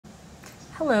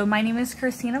Hello, my name is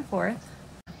Christina Forth.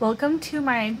 Welcome to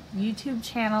my YouTube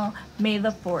channel, May the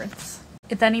 4th.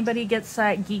 If anybody gets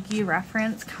that geeky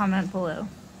reference, comment below.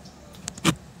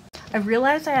 I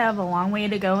realize I have a long way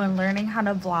to go in learning how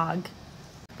to vlog,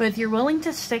 but if you're willing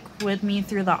to stick with me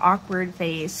through the awkward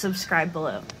phase, subscribe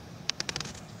below.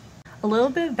 A little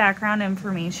bit of background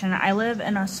information. I live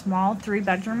in a small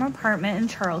 3-bedroom apartment in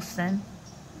Charleston.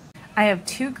 I have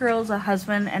 2 girls, a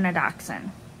husband, and a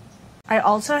dachshund. I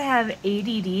also have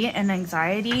ADD and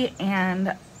anxiety,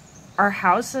 and our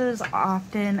house is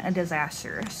often a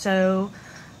disaster. So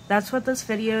that's what this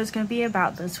video is going to be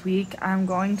about this week. I'm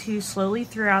going to slowly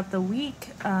throughout the week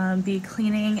be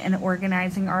cleaning and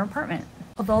organizing our apartment.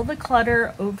 Although the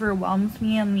clutter overwhelms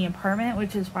me in the apartment,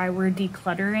 which is why we're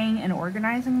decluttering and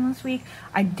organizing this week,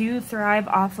 I do thrive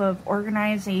off of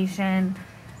organization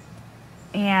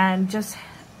and just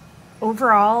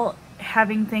overall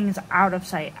having things out of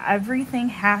sight. Everything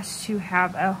has to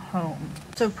have a home.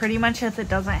 So pretty much if it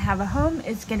doesn't have a home,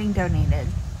 it's getting donated.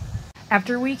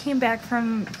 After we came back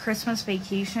from Christmas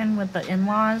vacation with the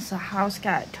in-laws, the house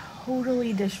got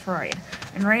totally destroyed.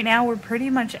 And right now we're pretty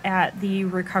much at the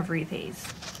recovery phase.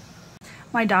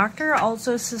 My doctor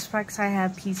also suspects I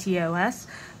have PCOS,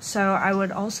 so I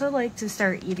would also like to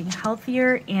start eating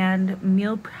healthier and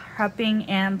meal prepping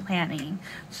and planning.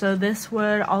 So this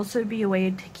would also be a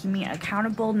way to keep me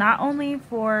accountable, not only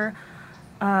for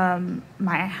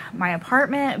my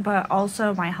apartment, but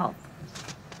also my health.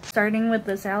 Starting with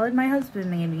the salad my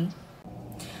husband made me.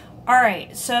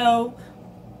 Alright, so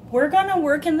we're gonna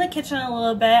work in the kitchen a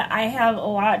little bit. I have a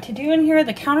lot to do in here.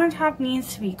 The countertop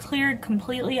needs to be cleared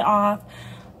completely off.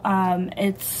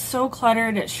 It's so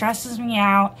cluttered, it stresses me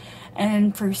out.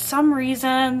 And for some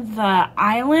reason, the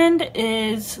island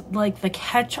is like the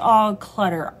catch-all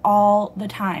clutter all the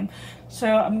time.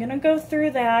 So I'm gonna go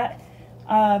through that,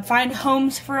 find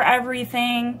homes for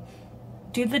everything,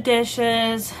 do the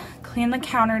dishes, clean the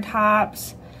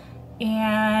countertops,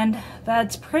 and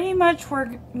that's pretty much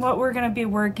what we're going to be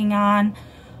working on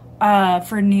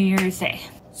for New Year's Day.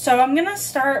 So I'm going to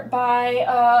start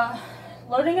by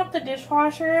loading up the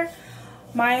dishwasher.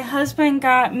 My husband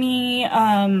got me,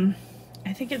 I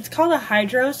think it's called a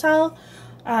hydro cell.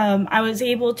 I was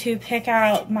able to pick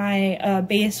out my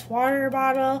base water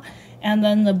bottle and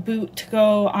then the boot to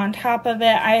go on top of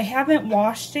it. I haven't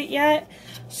washed it yet,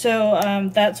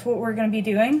 so that's what we're going to be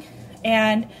doing.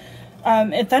 And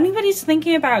if anybody's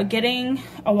thinking about getting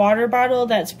a water bottle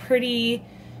that's pretty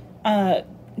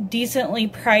decently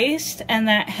priced and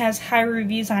that has high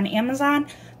reviews on Amazon,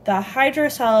 the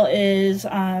Hydrocell is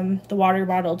the water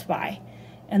bottle to buy.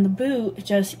 And the boot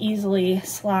just easily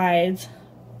slides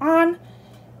on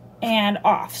and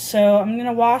off. So I'm going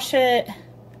to wash it.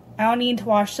 I don't need to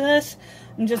wash this.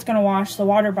 I'm just going to wash the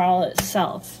water bottle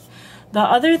itself. The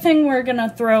other thing we're going to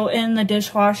throw in the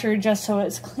dishwasher just so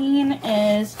it's clean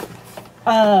is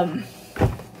my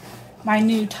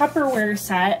new Tupperware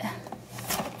set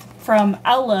from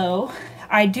Ello.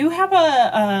 I do have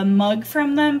a mug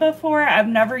from them before. I've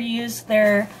never used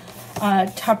their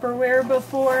Tupperware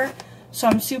before, so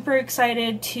I'm super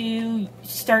excited to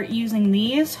start using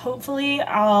these. Hopefully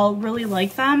I'll really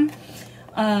like them.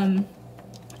 And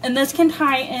this can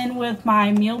tie in with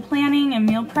my meal planning and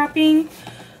meal prepping.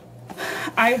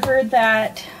 I heard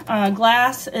that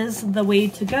glass is the way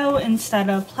to go instead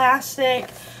of plastic,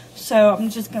 so I'm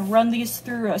just going to run these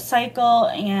through a cycle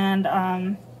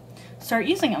and start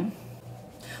using them.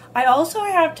 I also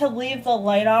have to leave the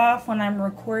light off when I'm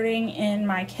recording in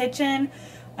my kitchen.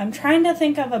 I'm trying to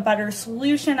think of a better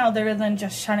solution other than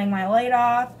just shutting my light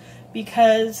off,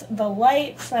 because the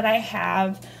lights that I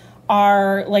have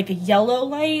are like a yellow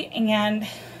light and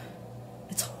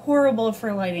it's horrible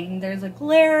for lighting. There's a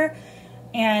glare,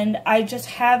 and I just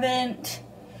haven't,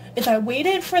 if I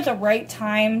waited for the right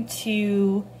time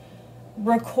to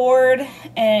record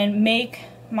and make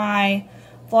my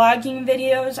vlogging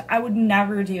videos, I would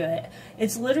never do it.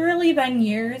 It's literally been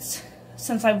years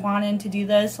since I've wanted to do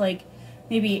this, like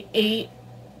maybe 8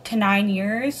 to 9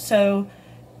 years. So,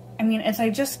 I mean, if I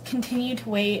just continue to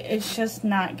wait, it's just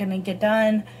not gonna get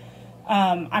done.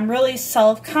 I'm really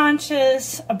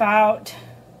self-conscious about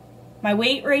my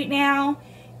weight right now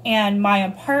and my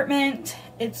apartment.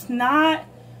 It's not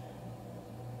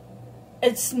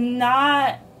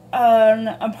an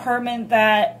apartment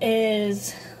that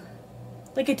is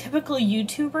like a typical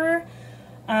YouTuber.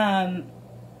 I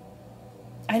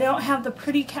don't have the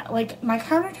pretty, like my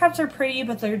countertops are pretty,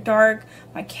 but they're dark.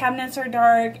 My cabinets are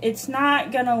dark. It's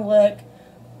not gonna look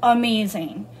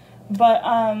amazing, but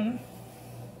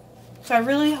so I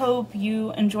really hope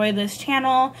you enjoy this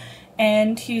channel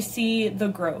and to see the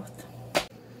growth.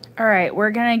 All right,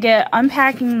 we're gonna get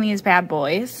unpacking these bad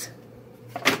boys.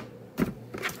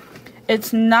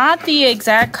 It's not the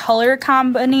exact color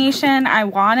combination I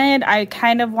wanted. I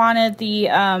kind of wanted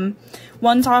the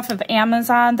ones off of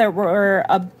Amazon that were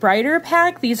a brighter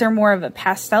pack. These are more of a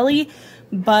pastel-y,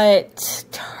 but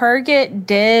Target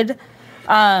did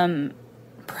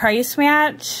price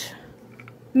match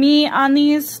me on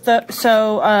these.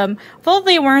 Although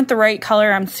they weren't the right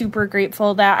color, I'm super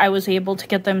grateful that I was able to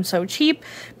get them so cheap,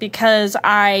 because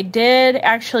I did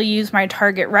actually use my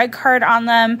Target Red card on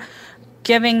them,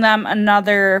 giving them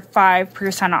another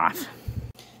 5% off.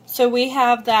 So we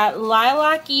have that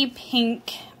lilac-y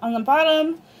pink on the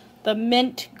bottom, the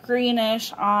mint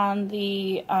greenish on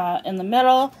the in the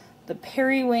middle, the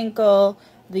periwinkle,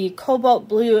 the cobalt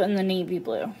blue, and the navy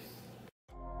blue.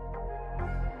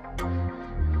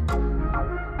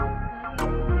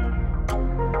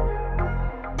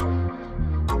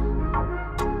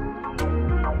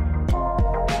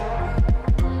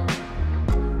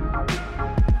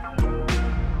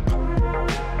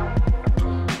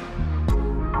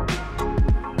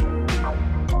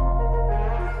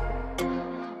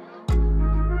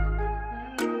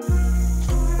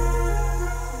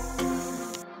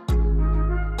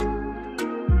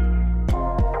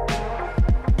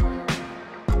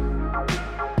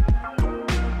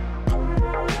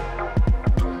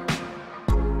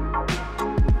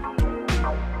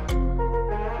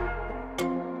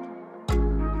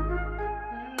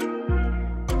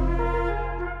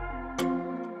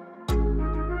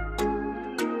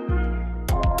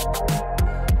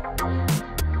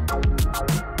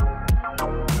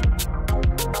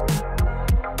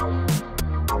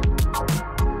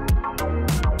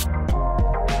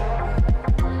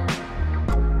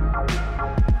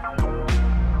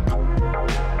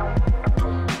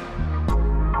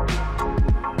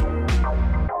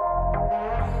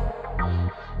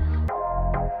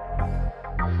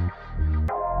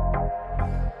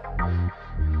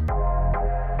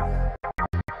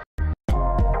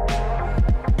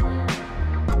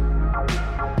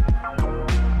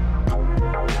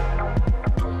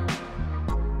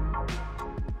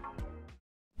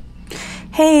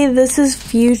 Hey, this is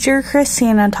future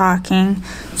Christina talking.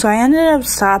 So I ended up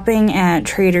stopping at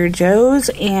Trader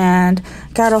Joe's and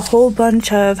got a whole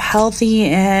bunch of healthy,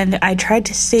 and I tried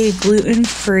to stay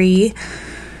gluten-free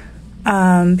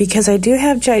because I do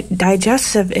have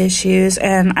digestive issues,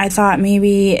 and I thought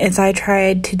maybe if I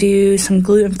tried to do some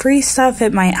gluten-free stuff,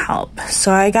 it might help.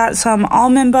 So I got some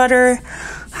almond butter.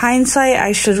 Hindsight,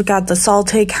 I should have got the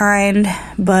salted kind,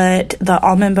 but the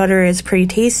almond butter is pretty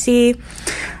tasty.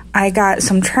 I got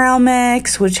some trail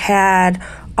mix, which had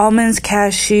almonds,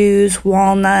 cashews,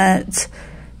 walnuts,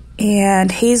 and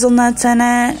hazelnuts in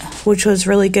it, which was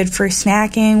really good for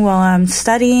snacking while I'm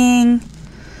studying.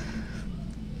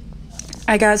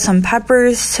 I got some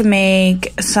peppers to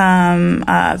make some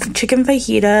chicken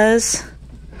fajitas.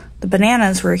 The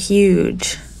bananas were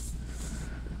huge.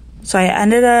 So I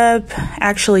ended up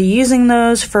actually using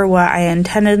those for what I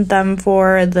intended them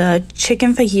for. The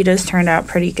chicken fajitas turned out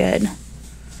pretty good.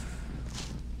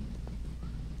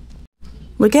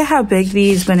 Look at how big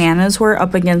these bananas were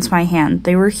up against my hand.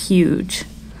 They were huge.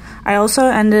 I also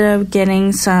ended up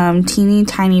getting some teeny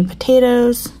tiny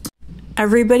potatoes.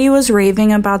 Everybody was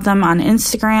raving about them on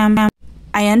Instagram.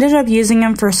 I ended up using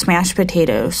them for smashed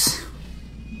potatoes.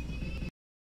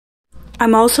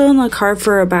 I'm also in the car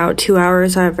for about 2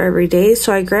 hours out of every day,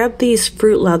 so I grabbed these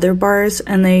fruit leather bars,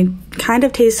 and they kind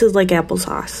of tasted like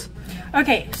applesauce.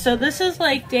 Okay, so this is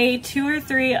like day 2 or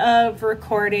 3 of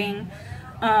recording.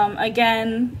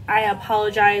 Again, I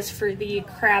apologize for the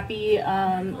crappy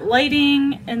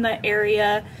lighting in the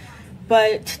area,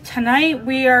 but tonight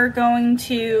we are going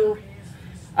to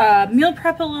meal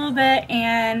prep a little bit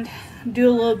and do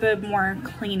a little bit more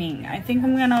cleaning. I think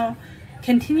I'm gonna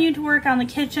continue to work on the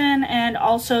kitchen and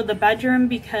also the bedroom,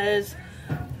 because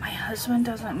my husband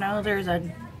doesn't know there's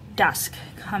a desk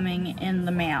coming in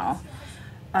the mail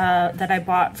that I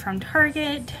bought from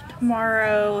Target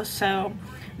tomorrow, so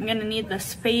I'm gonna need the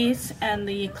space and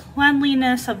the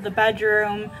cleanliness of the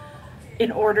bedroom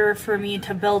in order for me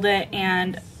to build it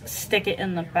and stick it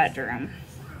in the bedroom.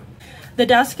 The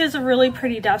desk is a really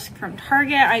pretty desk from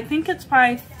Target. I think it's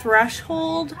by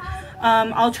Threshold.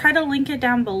 I'll try to link it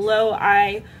down below.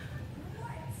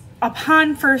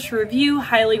 Upon first review,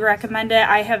 highly recommend it.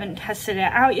 I haven't tested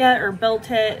it out yet or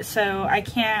built it, so I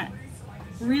can't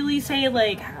really say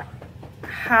like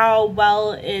how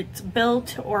well it's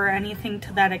built or anything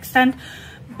to that extent,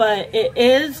 but it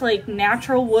is like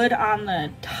natural wood on the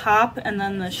top and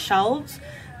then the shelves,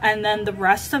 and then the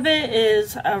rest of it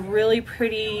is a really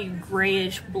pretty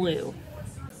grayish blue.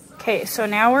 Okay, so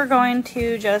now we're going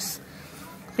to just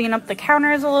clean up the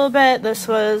counters a little bit. This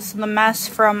was the mess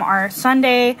from our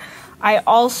Sunday. I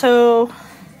also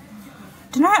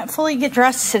did not fully get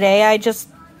dressed today. I just,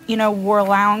 you know, wore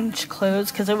lounge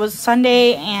clothes because it was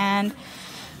Sunday, and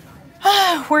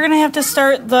we're gonna have to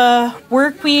start the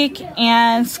work week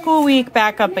and school week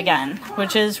back up again,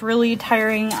 which is really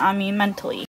tiring on me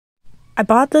mentally. I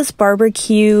bought this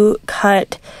barbecue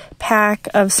cut pack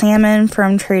of salmon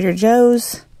from Trader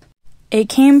Joe's. It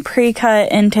came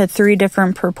pre-cut into 3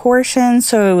 different proportions,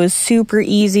 so it was super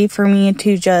easy for me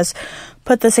to just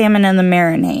put the salmon in the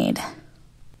marinade.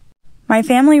 My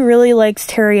family really likes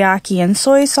teriyaki and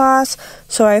soy sauce,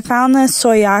 so I found this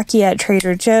soyaki at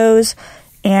Trader Joe's,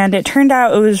 and it turned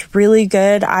out it was really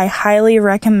good. I highly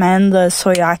recommend the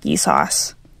soyaki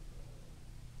sauce.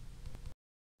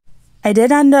 I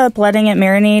did end up letting it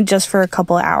marinate just for a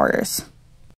couple hours.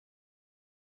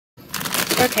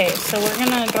 Okay, so we're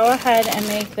gonna go ahead and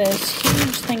make this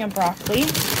huge thing of broccoli.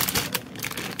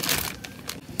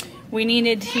 We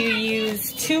needed to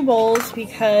use 2 bowls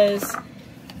because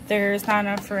there's not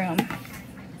enough room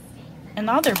in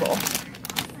the other bowl.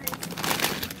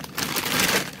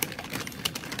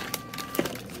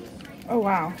 Oh,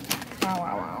 wow. Wow,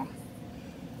 wow, wow.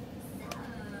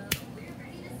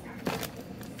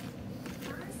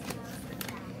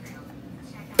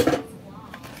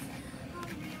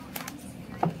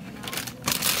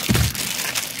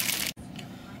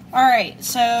 Alright,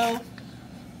 so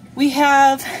we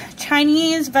have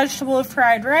Chinese vegetable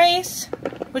fried rice,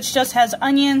 which just has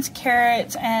onions,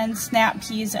 carrots, and snap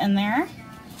peas in there.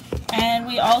 And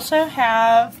we also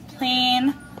have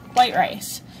plain white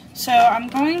rice. So I'm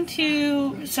going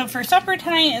to, so for supper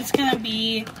tonight it's going to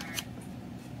be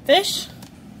fish,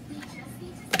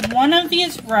 1 of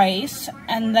these rice,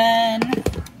 and then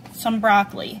some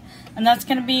broccoli. And that's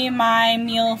going to be my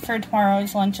meal for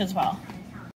tomorrow's lunch as well.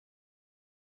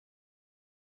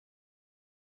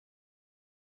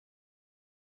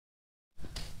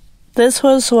 This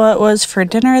was what was for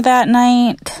dinner that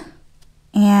night.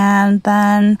 And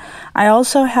then I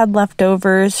also had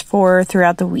leftovers for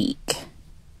throughout the week.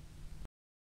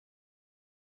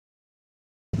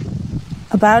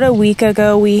 About a week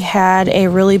ago, we had a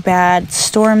really bad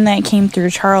storm that came through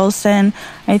Charleston.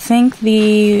 I think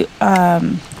the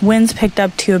winds picked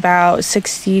up to about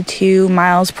 62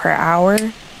 miles per hour.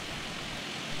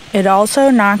 It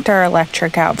also knocked our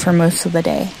electric out for most of the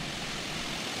day.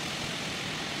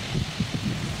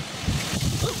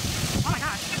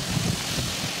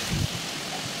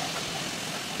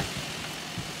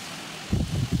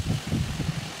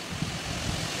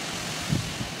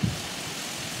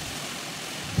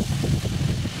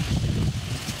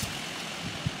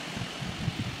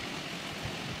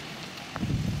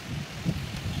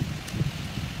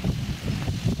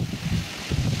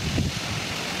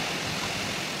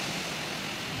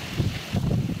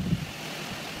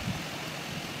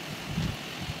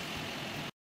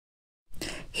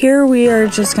 Here we are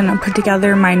just going to put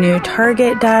together my new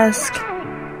Target desk.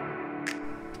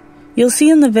 You'll see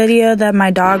in the video that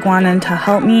my dog wanted to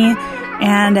help me,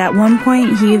 and at one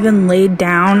point he even laid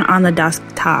down on the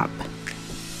desktop.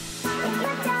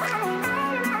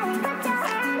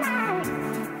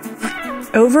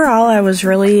 Overall, I was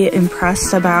really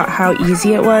impressed about how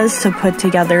easy it was to put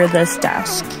together this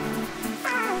desk.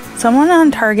 Someone on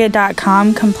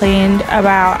Target.com complained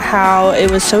about how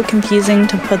it was so confusing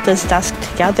to put this desk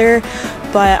together,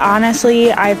 but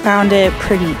honestly, I found it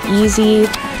pretty easy.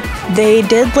 They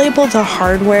did label the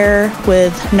hardware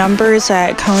with numbers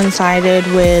that coincided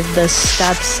with the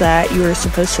steps that you were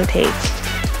supposed to take.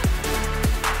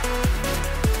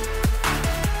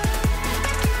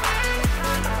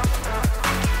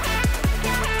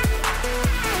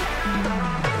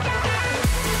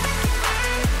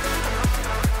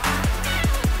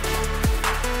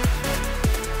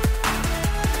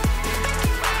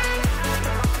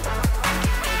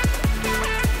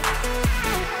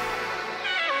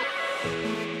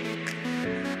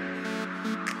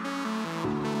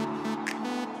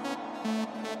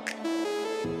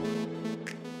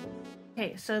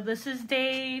 Okay, so this is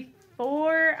day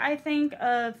 4, I think,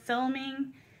 of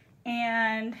filming,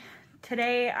 and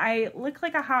today I look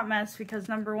like a hot mess because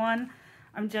number 1,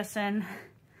 I'm just in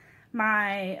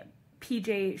my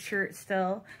PJ shirt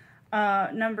still.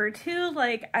 Number 2,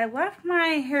 like, I left my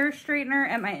hair straightener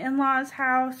at my in-laws'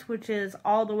 house, which is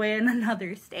all the way in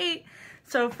another state,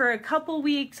 so for a couple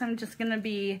weeks I'm just gonna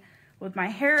be with my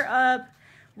hair up,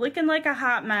 looking like a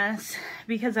hot mess,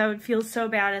 because I would feel so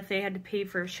bad if they had to pay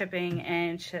for shipping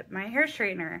and ship my hair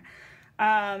straightener.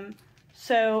 And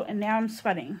now I'm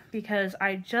sweating because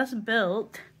I just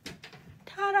built,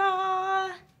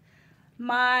 ta-da,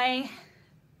 my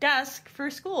desk for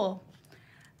school.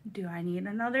 Do I need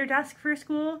another desk for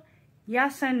school?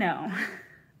 Yes and no.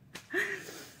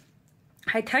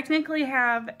 I technically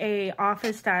have a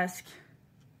office desk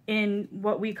in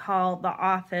what we call the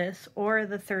office or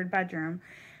the third bedroom.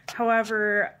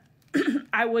 However,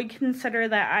 I would consider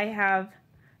that I have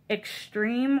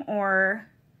extreme or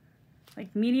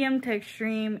like medium to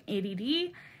extreme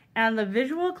ADD, and the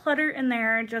visual clutter in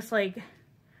there just like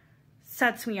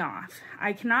sets me off.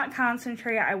 I cannot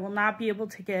concentrate. I will not be able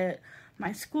to get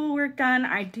my schoolwork done.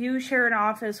 I do share an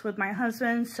office with my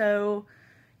husband, so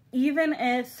even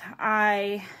if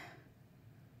I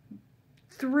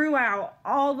threw out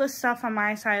all the stuff on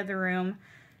my side of the room,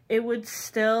 it would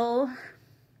still,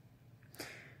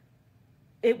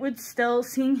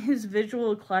 seeing his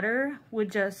visual clutter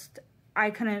would just, I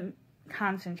couldn't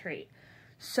concentrate.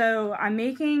 So I'm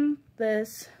making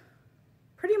this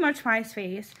pretty much my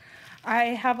space. I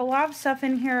have a lot of stuff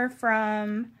in here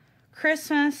from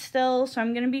Christmas still, so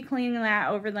I'm going to be cleaning that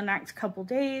over the next couple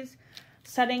days.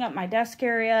 Setting up my desk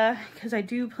area, because I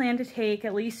do plan to take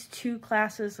at least 2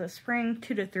 classes this spring,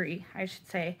 2 to 3, I should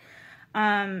say.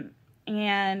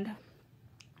 And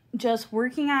just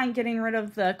working on getting rid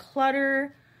of the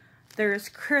clutter. There's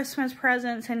Christmas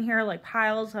presents in here, like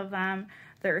piles of them.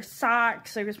 There's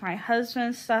socks. There's my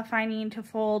husband's stuff I need to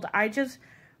fold. I just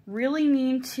really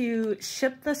need to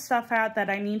ship the stuff out that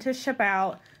I need to ship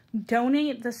out,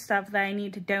 donate the stuff that I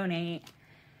need to donate,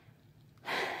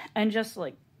 and just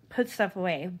like put stuff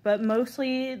away. But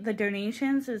mostly the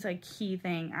donations is a key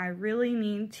thing. I really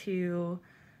need to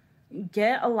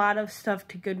get a lot of stuff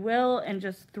to Goodwill and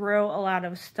just throw a lot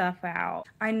of stuff out.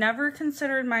 I never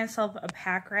considered myself a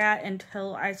pack rat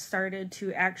until I started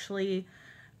to actually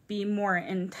be more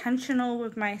intentional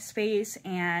with my space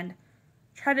and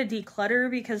try to declutter,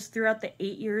 because throughout the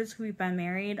 8 years we've been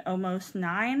married, almost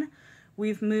 9,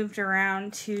 we've moved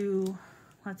around to,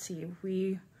 let's see,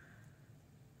 we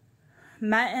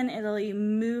met in Italy,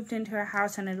 moved into a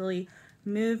house in Italy,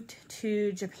 moved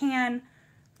to Japan,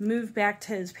 moved back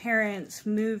to his parents,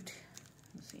 moved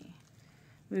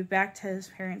back to his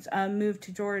parents, moved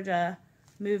to Georgia,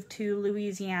 moved to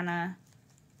Louisiana,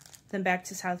 then back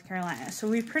to South Carolina. So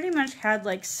we've pretty much had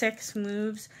like 6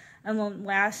 moves in the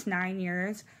last 9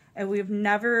 years, and we've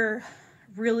never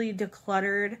really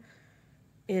decluttered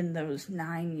in those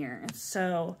 9 years.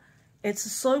 So it's a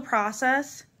slow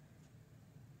process.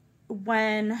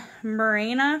 When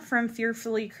Morena from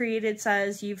Fearfully Created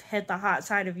says you've hit the hot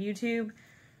side of YouTube,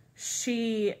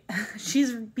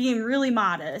 she's being really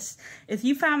modest. If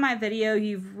you found my video,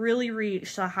 you've really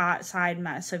reached the hot side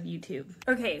mess of YouTube.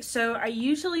 Okay, so I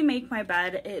usually make my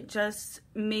bed. It just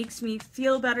makes me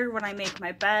feel better when I make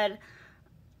my bed.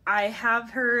 I have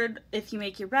heard if you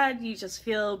make your bed, you just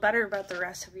feel better about the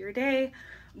rest of your day.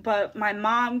 But my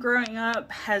mom growing up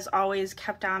has always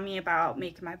kept on me about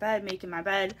making my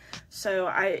bed. So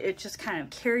it just kind of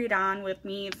carried on with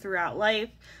me throughout life.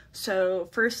 So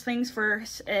first things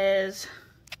first is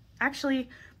actually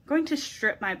going to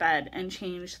strip my bed and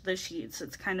change the sheets.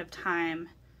 It's kind of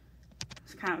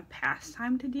past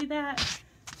time to do that.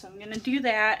 So I'm going to do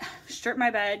that, strip my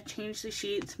bed, change the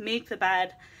sheets, make the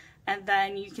bed, and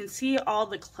then you can see all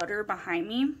the clutter behind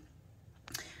me.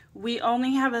 We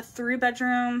only have a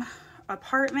 3-bedroom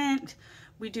apartment.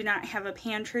 We do not have a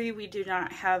pantry. We do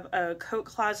not have a coat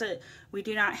closet. We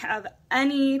do not have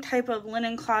any type of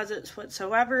linen closets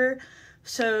whatsoever.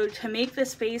 So to make the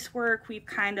space work, we've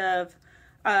kind of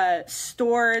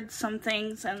stored some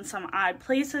things in some odd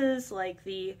places, like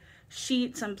the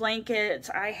sheets and blankets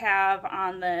I have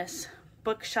on this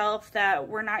bookshelf that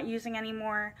we're not using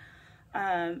anymore.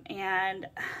 And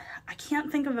I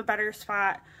can't think of a better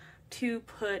spot to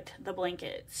put the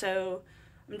blanket. So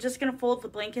I'm just gonna fold the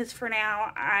blankets for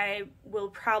now. I will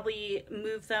probably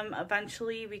move them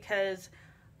eventually because,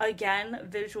 again,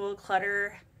 visual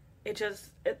clutter,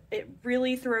 it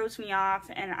really throws me off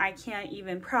and I can't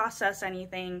even process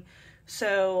anything.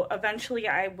 So eventually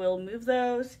I will move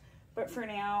those, but for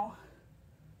now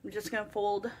I'm just gonna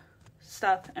fold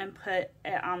stuff and put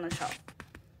it on the shelf.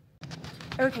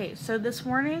 Okay, so this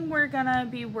morning we're gonna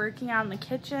be working on the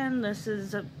kitchen. This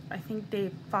is, I think, day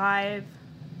 5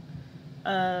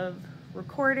 of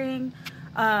recording.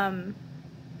 We're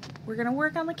gonna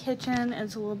work on the kitchen.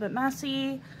 It's a little bit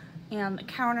messy, and the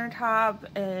countertop,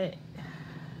 I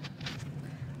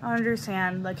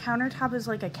understand, the countertop is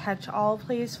like a catch-all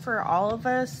place for all of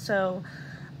us, so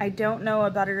I don't know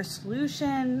a better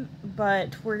solution,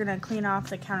 but we're gonna clean off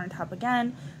the countertop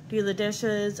again, do the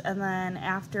dishes, and then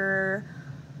after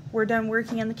we're done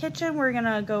working in the kitchen, we're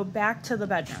gonna go back to the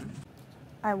bedroom.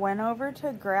 I went over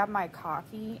to grab my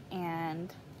coffee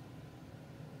and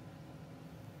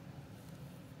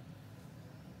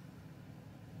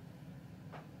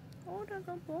Oh, the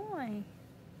good boy.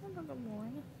 Oh, the good boy.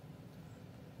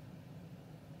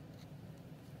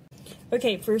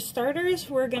 Okay, for starters,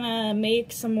 we're gonna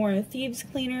make some more thieves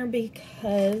cleaner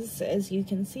because, as you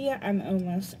can see, I'm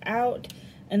almost out.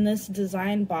 In this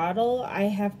design bottle, I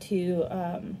have to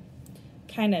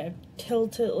kind of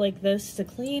tilt it like this to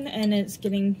clean, and it's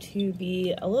getting to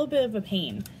be a little bit of a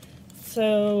pain.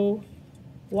 So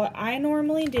what I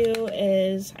normally do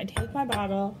is I take my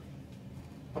bottle,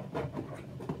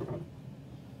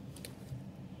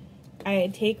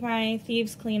 I take my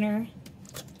thieves cleaner.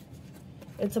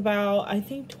 It's about, I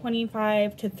think,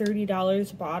 $25 to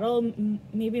 $30 a bottle,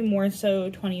 maybe more so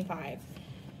 $25.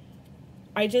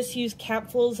 I just use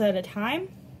capfuls at a time.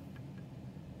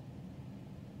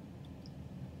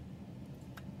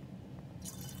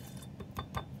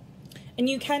 And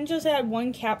you can just add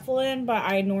one capful in, but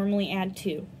I normally add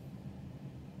 2.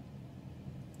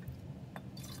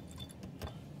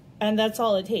 And that's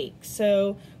all it takes.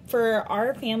 So for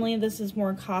our family, this is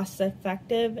more cost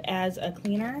effective as a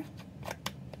cleaner.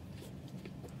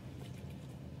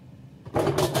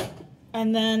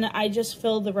 And then I just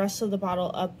fill the rest of the bottle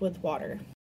up with water.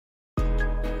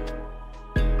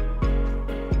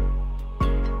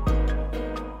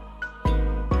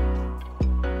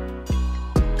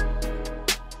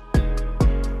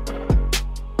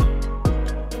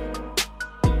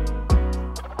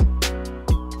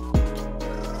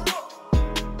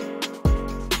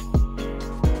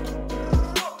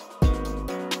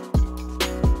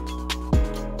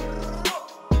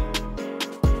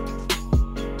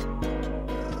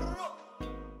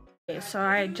 So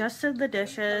I adjusted the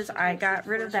dishes. I got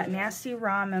rid of that nasty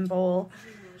ramen bowl.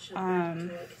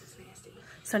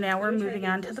 So now we're moving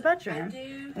on to the bedroom.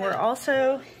 We're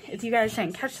also, if you guys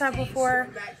didn't catch that before,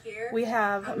 we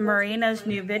have Marina's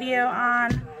new video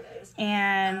on,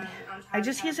 and I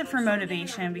just use it for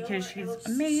motivation because she's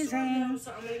amazing.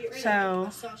 So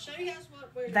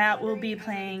that will be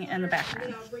playing in the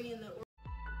background.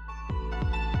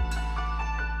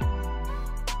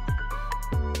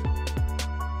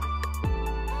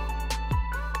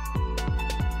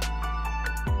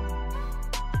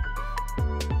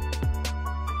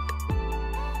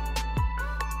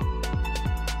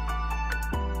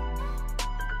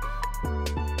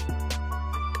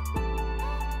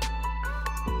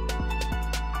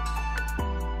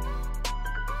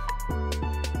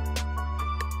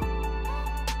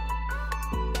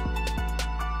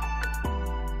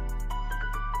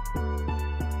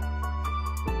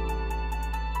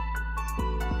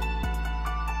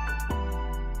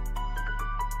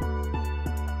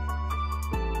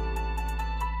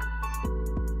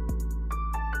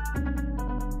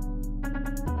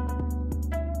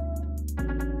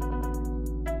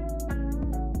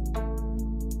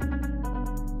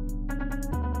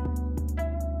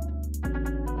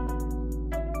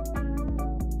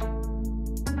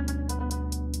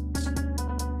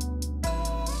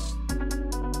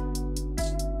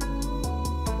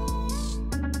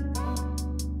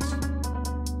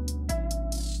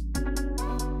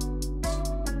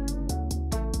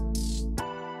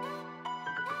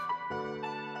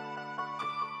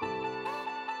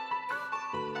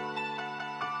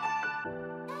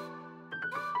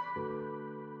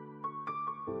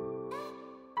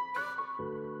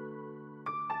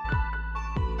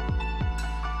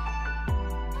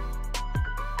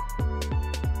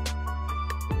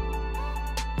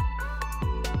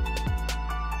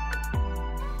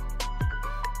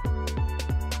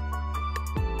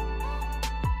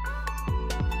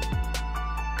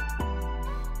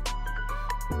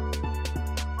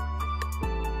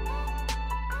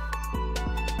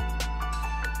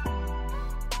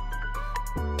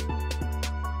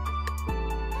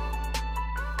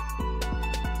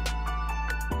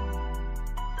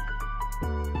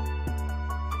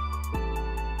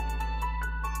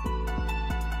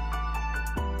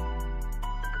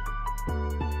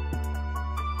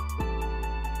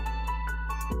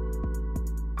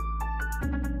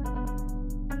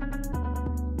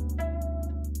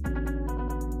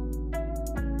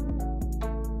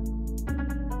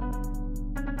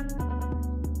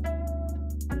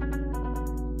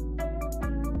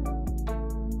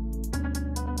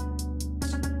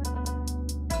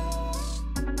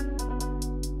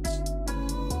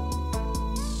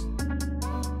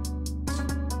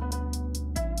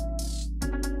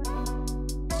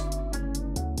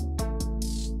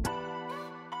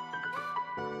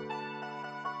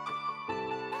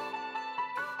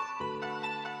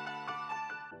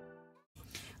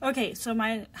 Okay, so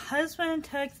my husband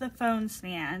took the phone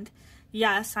stand.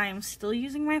 Yes, I am still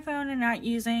using my phone and not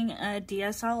using a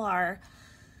DSLR.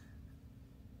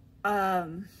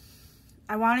 I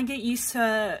I want to get used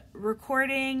to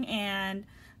recording and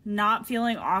not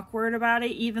feeling awkward about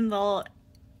it, even though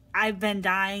I've been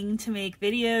dying to make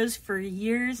videos for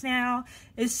years now.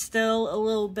 It's still a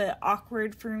little bit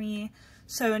awkward for me.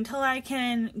 So until I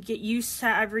can get used to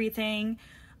everything,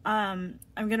 I'm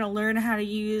gonna learn how to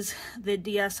use the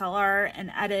DSLR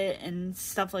and edit and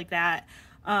stuff like that.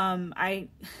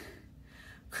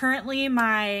 Currently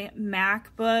my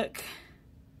MacBook,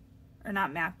 or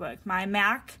not MacBook, my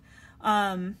Mac,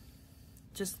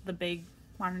 just the big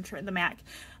monitor, the Mac,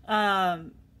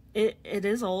 it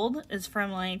is old. It's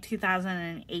from like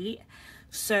 2008,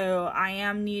 so I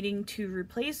am needing to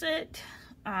replace it.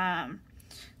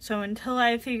 So until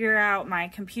I figure out my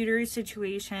computer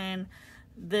situation,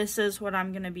 this is what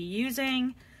I'm going to be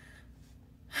using.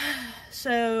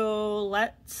 So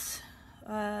let's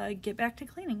get back to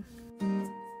cleaning.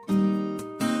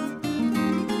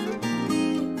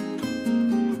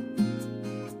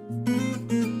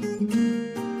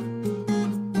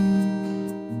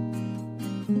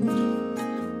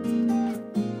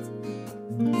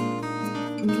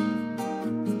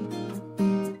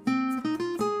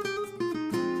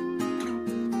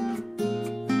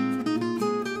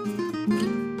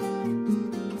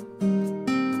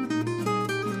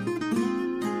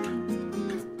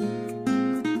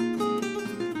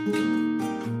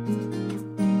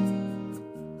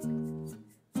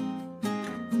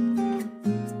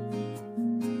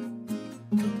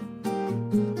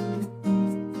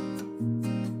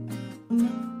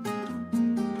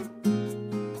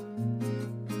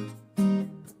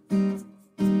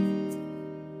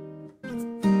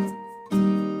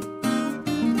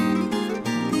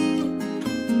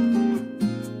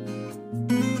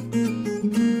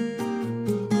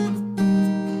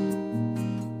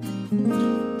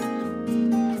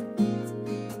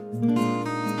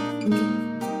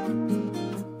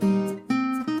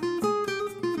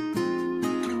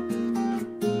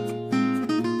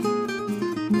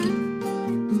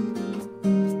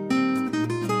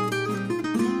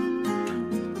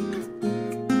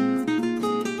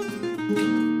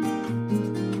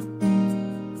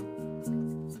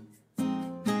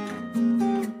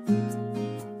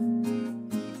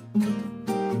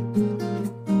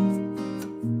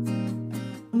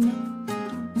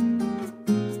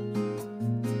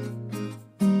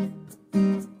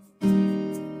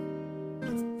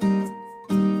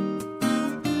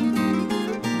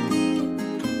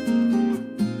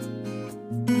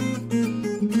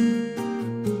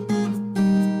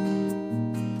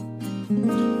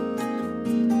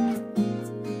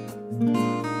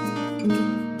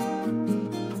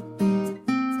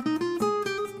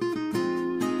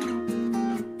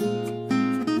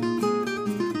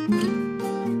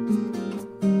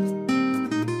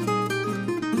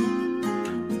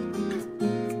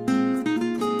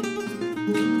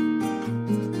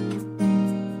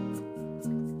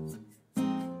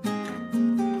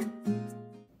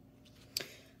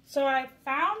 So I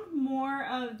found more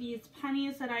of these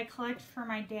pennies that I collect for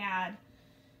my dad.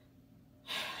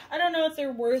 I don't know if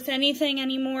they're worth anything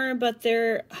anymore, but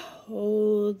they're,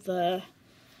 oh, the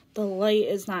light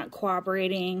is not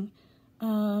cooperating.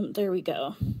 There we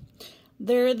go.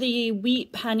 They're the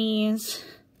wheat pennies.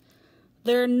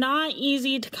 They're not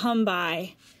easy to come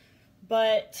by,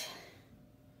 but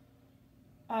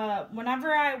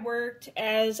whenever I worked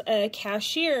as a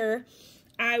cashier,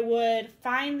 I would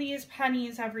find these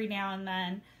pennies every now and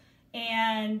then,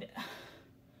 and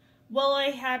well,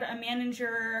 I had a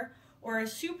manager or a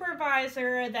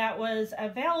supervisor that was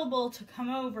available to come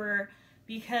over,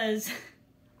 because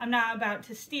I'm not about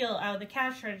to steal out of the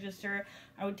cash register.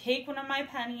 I would take one of my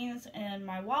pennies in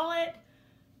my wallet,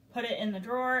 put it in the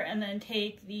drawer, and then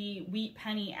take the wheat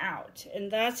penny out. And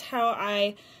that's how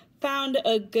I found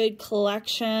a good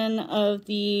collection of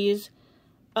these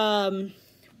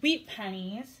wheat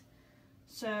pennies.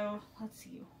 So let's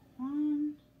see,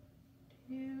 1,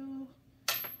 2,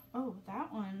 oh,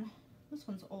 that one, this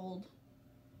one's old.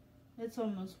 It's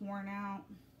almost worn out.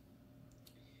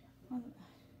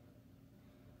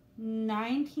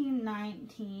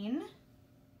 1919,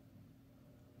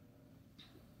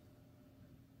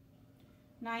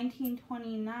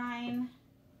 1929,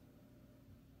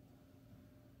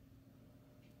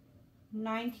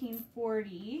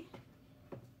 1940,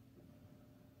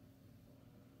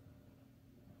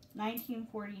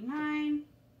 1949,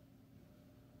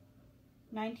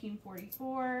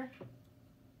 1944,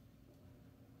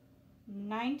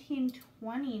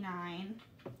 1929,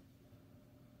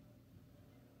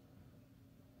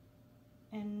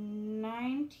 and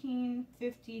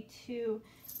 1952.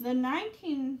 The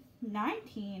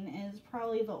 1919 is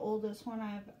probably the oldest one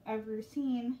I've ever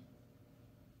seen.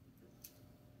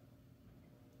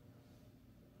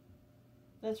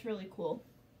 that's really cool.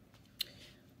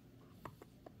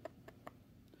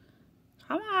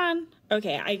 Come on.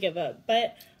 Okay, I give up.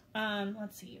 But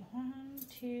let's see. 1,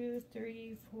 2,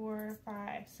 3, 4,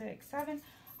 5, 6, 7.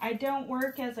 I don't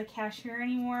work as a cashier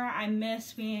anymore. I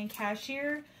miss being a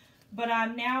cashier, but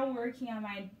I'm now working on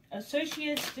my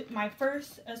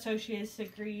first associate's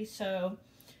degree, so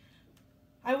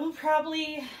I will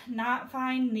probably not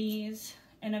find these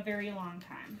in a very long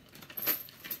time.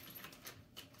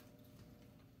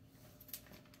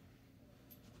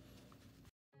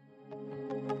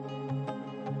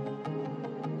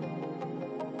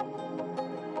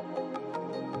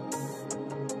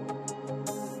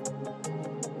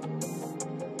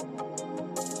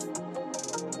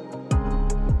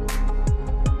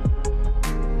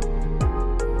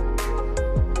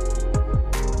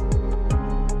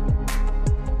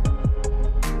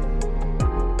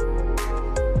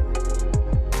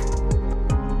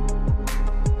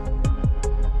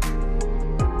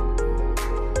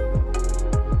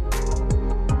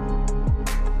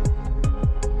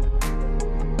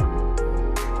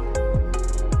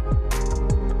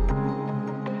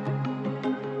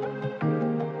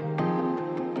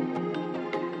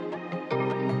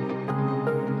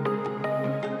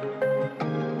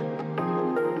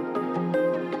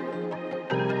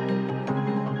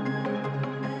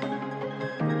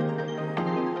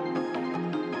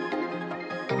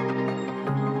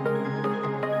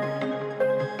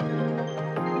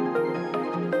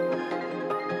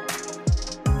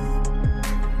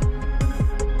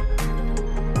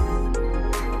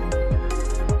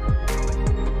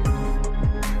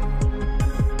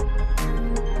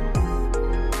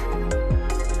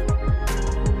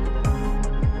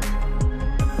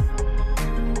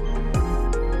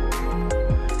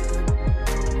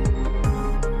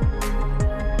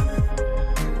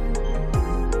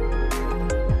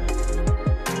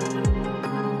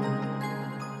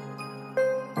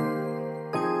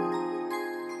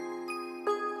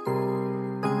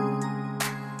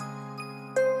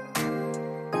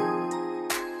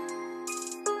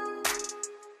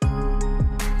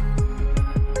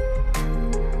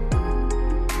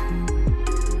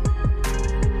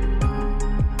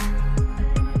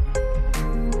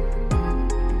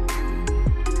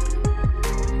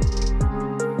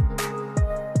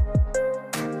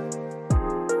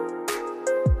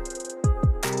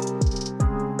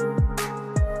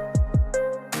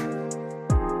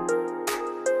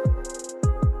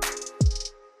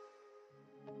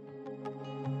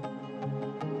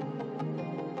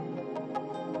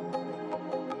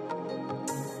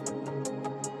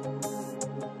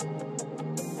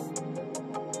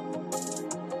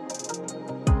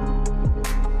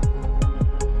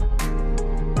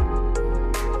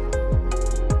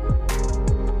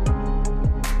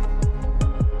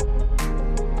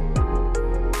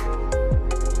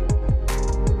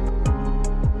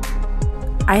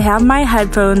 I have my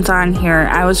headphones on here.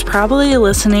 I was probably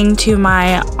listening to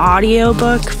my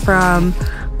audiobook from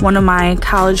one of my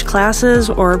college classes,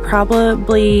 or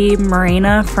probably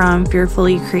Marina from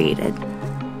Fearfully Created.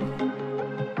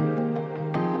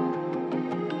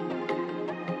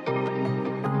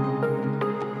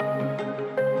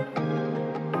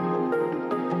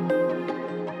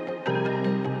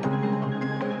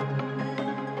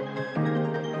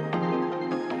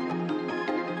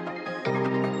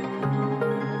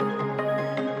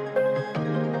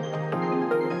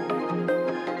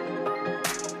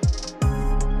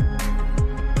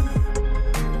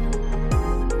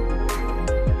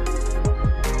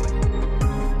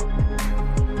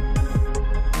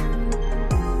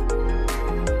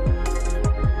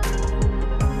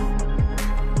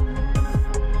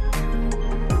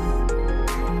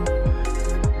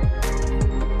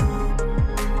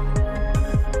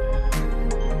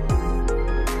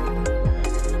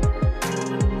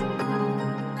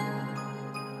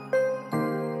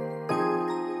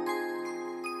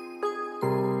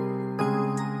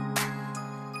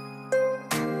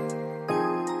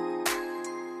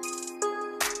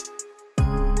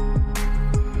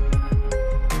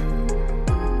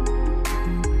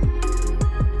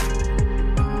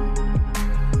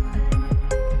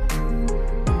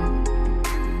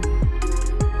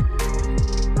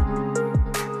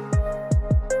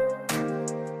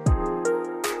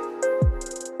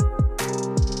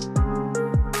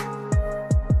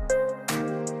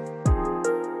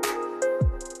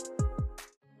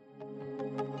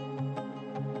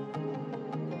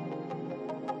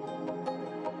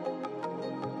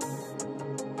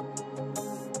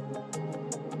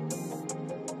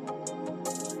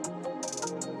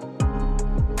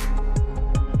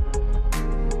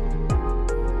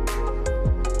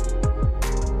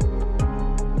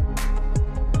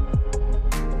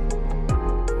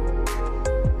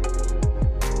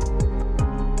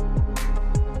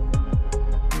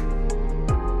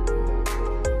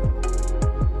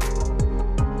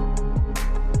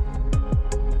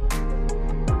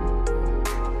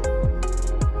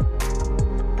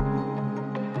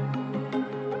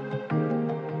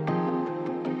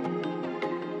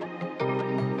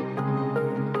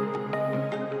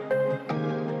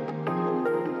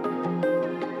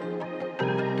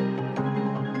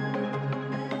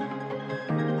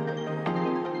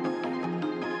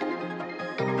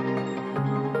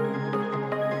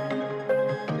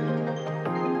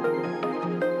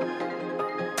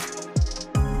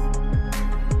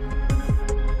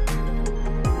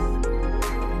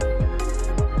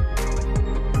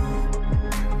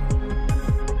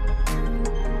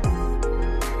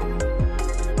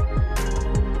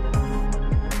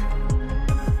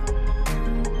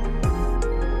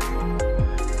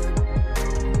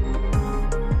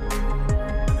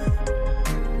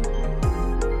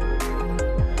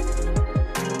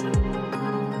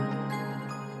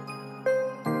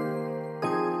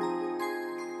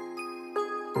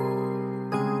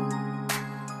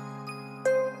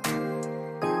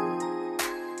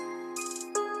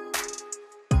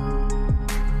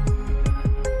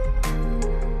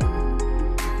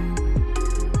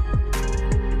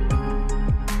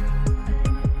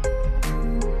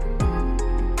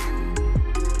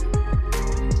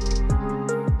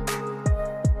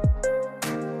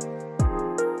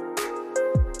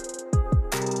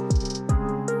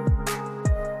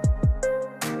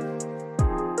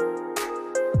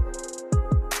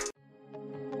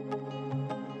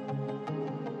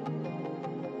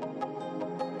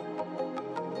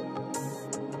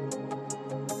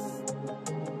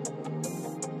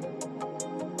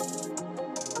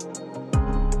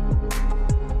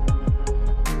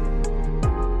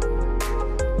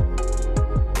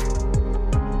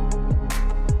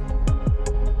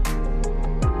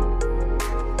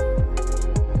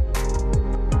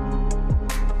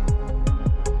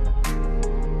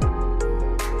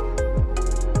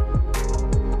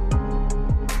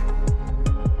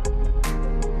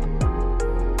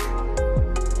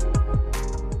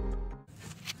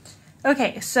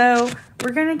 Okay, so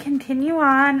we're going to continue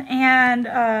on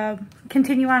and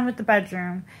continue on with the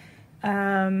bedroom.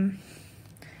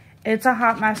 It's a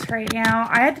hot mess right now.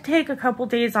 I had to take a couple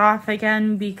days off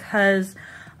again because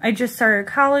I just started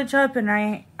college up and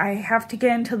I have to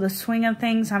get into the swing of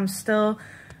things.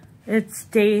 It's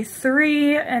day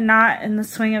 3 and not in the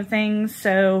swing of things,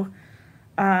 so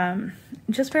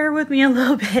just bear with me a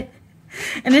little bit.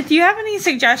 And if you have any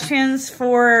suggestions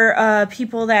for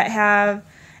people that have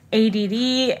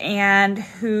ADD and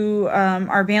who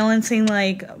are balancing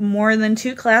like more than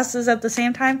 2 classes at the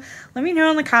same time, let me know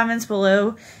in the comments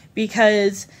below,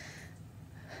 because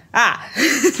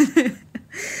I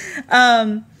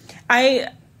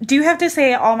do have to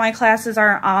say all my classes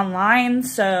are online,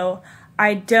 so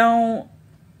I don't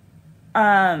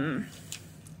I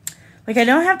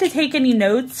don't have to take any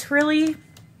notes really.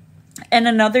 And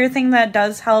another thing that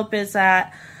does help is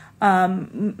that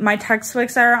my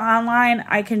textbooks that are online,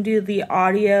 I can do the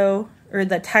audio or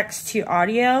the text to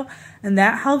audio, and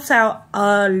that helps out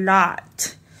a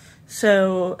lot.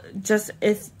 So just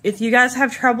if you guys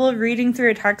have trouble reading through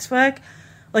a textbook,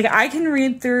 like I can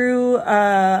read through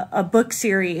a book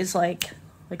series like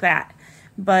that,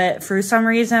 but for some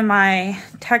reason my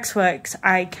textbooks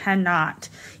I cannot,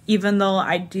 even though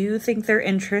I do think they're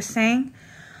interesting.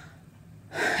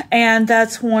 And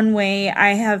that's one way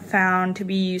I have found to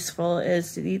be useful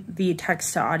is the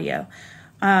text to audio.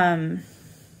 I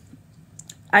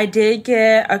did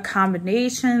get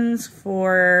accommodations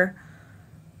for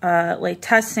like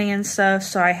testing and stuff,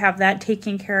 so I have that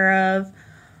taken care of.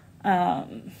 Yeah,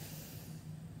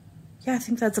 I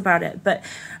think that's about it. But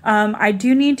I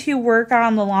do need to work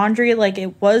on the laundry. Like,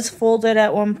 it was folded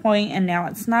at one point and now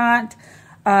it's not.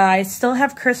 I still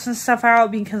have Christmas stuff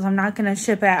out because I'm not going to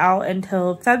ship it out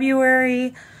until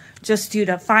February, just due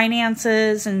to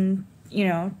finances and, you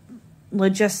know,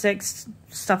 logistics,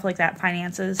 stuff like that,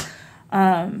 finances.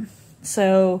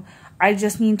 So I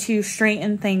just need to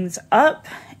straighten things up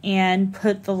and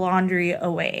put the laundry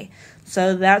away.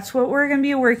 So that's what we're going to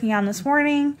be working on this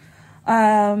morning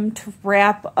to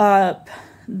wrap up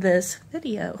this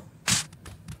video.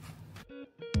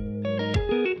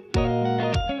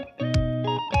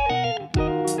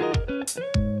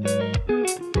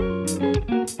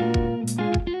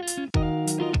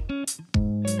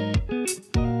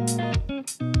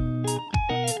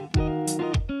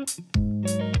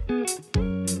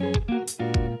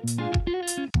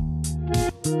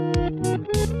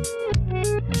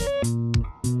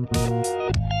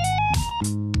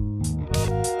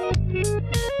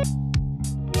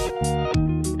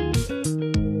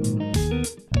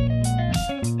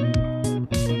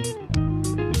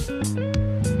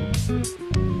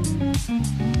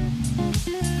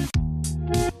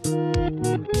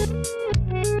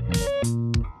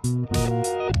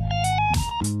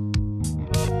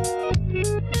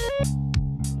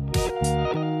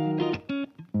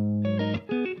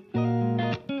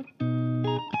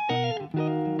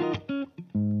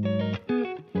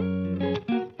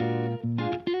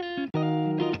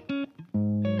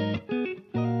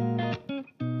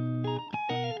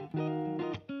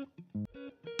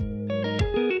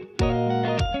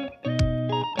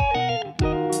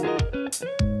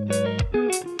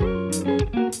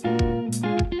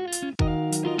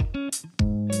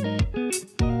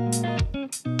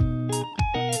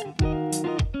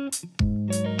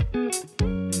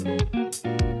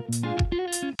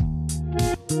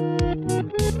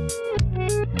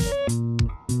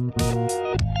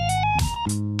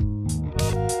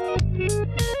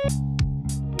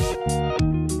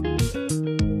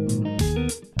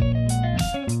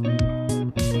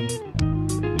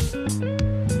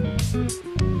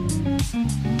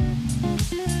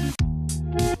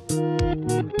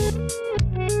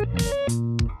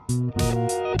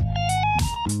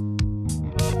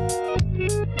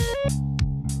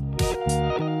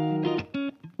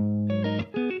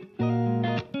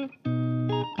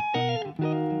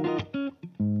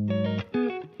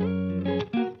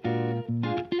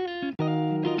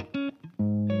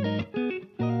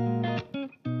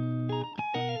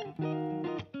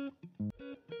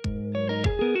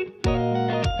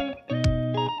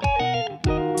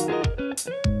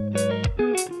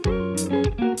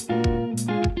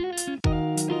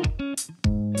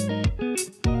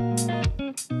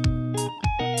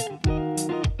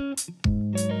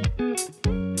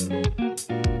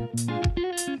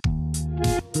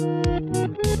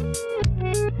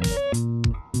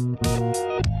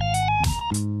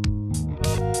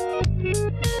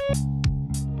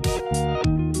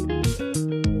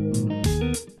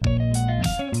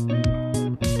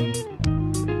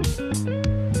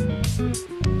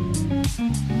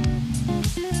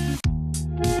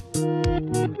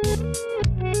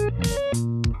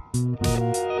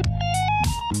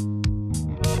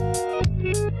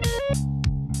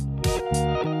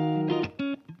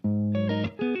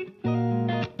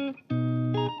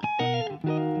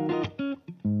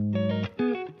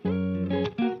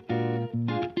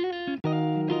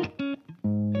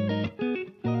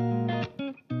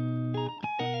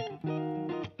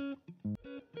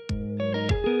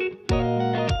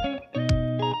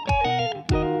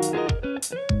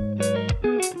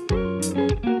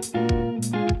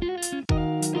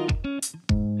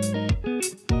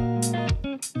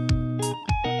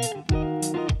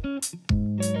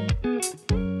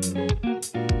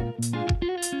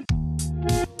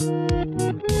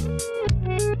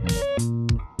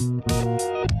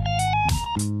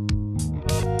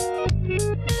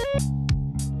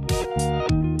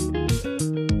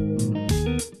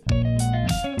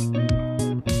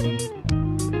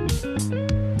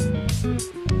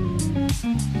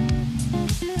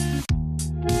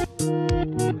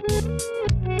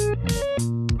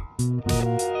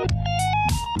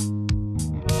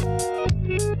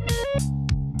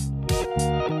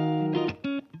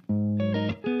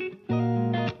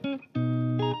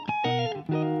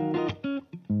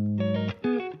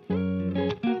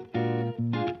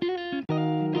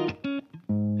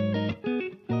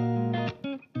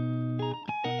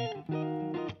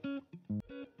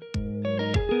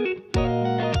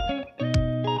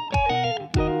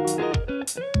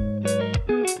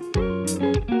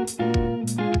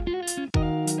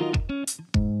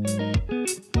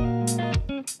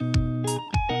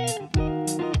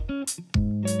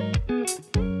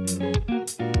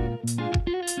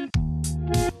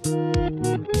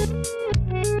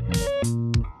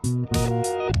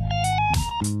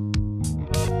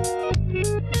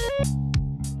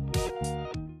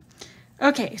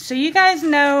 Okay, so you guys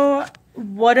know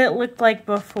what it looked like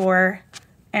before,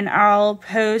 and I'll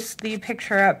post the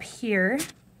picture up here.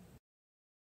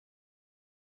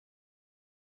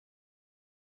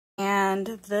 And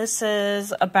this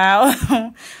is about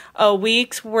a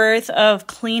week's worth of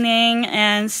cleaning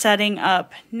and setting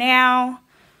up now.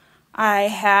 I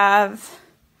have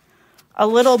a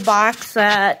little box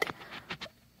that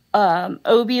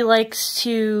Obi likes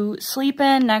to sleep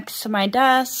in next to my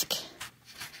desk.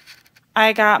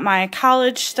 I got my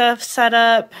college stuff set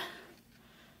up.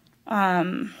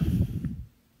 A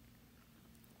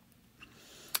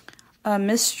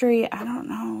mystery, I don't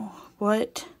know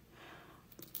what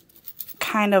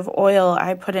kind of oil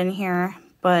I put in here,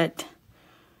 but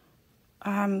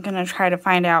I'm gonna try to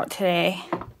find out today.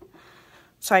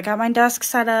 So I got my desk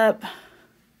set up.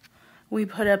 We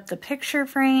put up the picture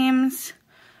frames,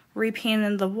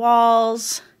 repainted the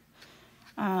walls.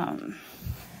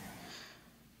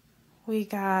 We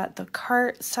got the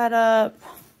cart set up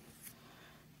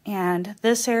and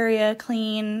this area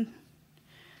clean.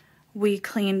 We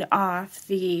cleaned off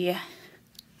the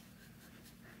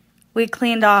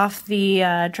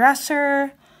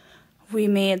dresser. We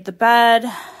made the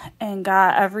bed and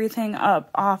got everything up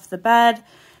off the bed,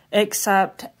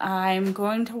 except I'm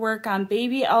going to work on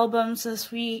baby albums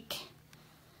this week.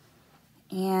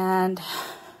 And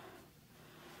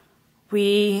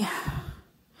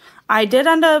I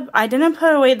didn't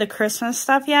put away the Christmas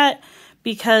stuff yet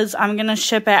because I'm going to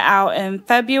ship it out in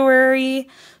February.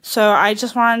 So I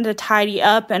just wanted to tidy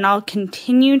up, and I'll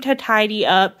continue to tidy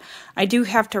up. I do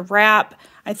have to wrap.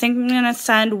 I think I'm going to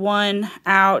send one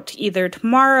out either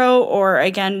tomorrow or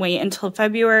again wait until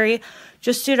February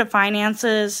just due to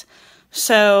finances.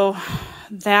 So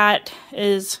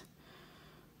this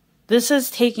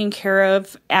is taken care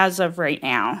of as of right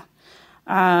now.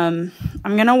 I'm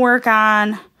going to work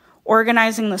on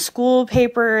organizing the school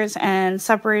papers and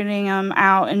separating them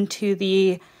out into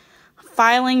the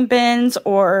filing bins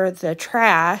or the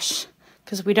trash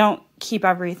because we don't keep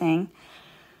everything.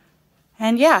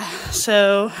 And yeah,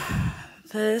 so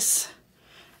this,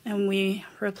 and we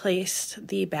replaced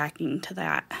the backing to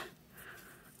that.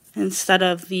 Instead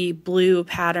of the blue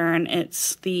pattern,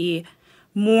 it's the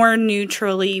more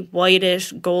neutrally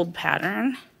whitish gold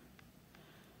pattern.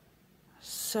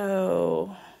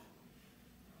 So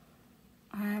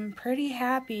I'm pretty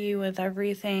happy with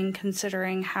everything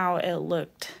considering how it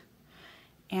looked,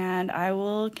 and I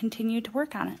will continue to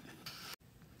work on it.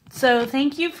 So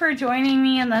thank you for joining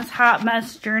me in this hot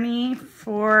mess journey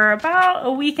for about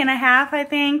a week and a half, I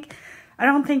think. I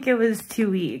don't think it was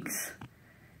 2 weeks.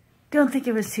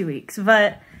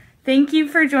 But thank you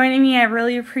for joining me. I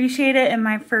really appreciate it in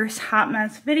my first hot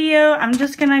mess video. I'm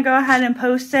just gonna go ahead and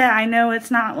post it. I know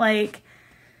it's not like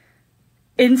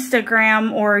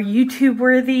Instagram or YouTube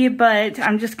worthy, but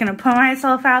I'm just gonna put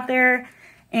myself out there,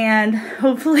 and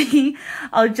hopefully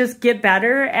I'll just get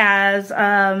better as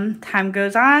time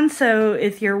goes on. So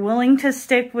if you're willing to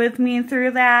stick with me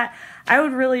through that, I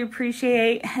would really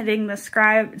appreciate hitting the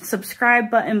subscribe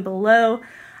button below.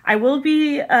 I will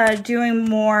be doing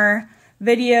more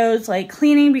videos like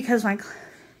cleaning because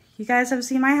you guys have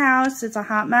seen my house. It's a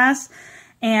hot mess,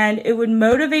 and it would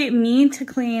motivate me to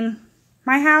clean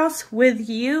my house with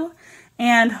you,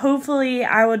 and hopefully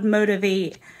I would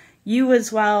motivate you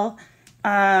as well.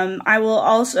 I will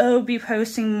also be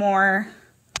posting more,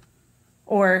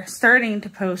 or starting to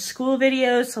post school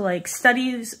videos, so like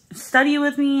study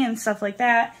with me and stuff like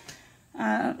that.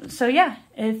 So yeah,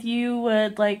 if you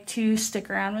would like to stick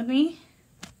around with me,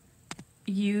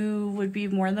 you would be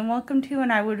more than welcome to,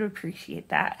 and I would appreciate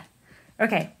that.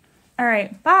 Okay, all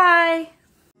right, bye.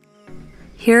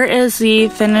 Here is the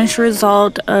finished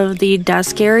result of the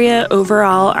desk area.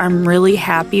 Overall, I'm really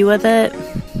happy with it.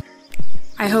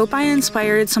 I hope I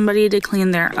inspired somebody to clean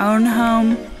their own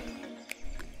home,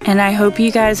 and I hope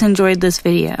you guys enjoyed this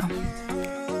video.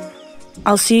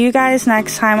 I'll see you guys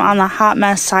next time on the hot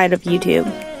mess side of YouTube.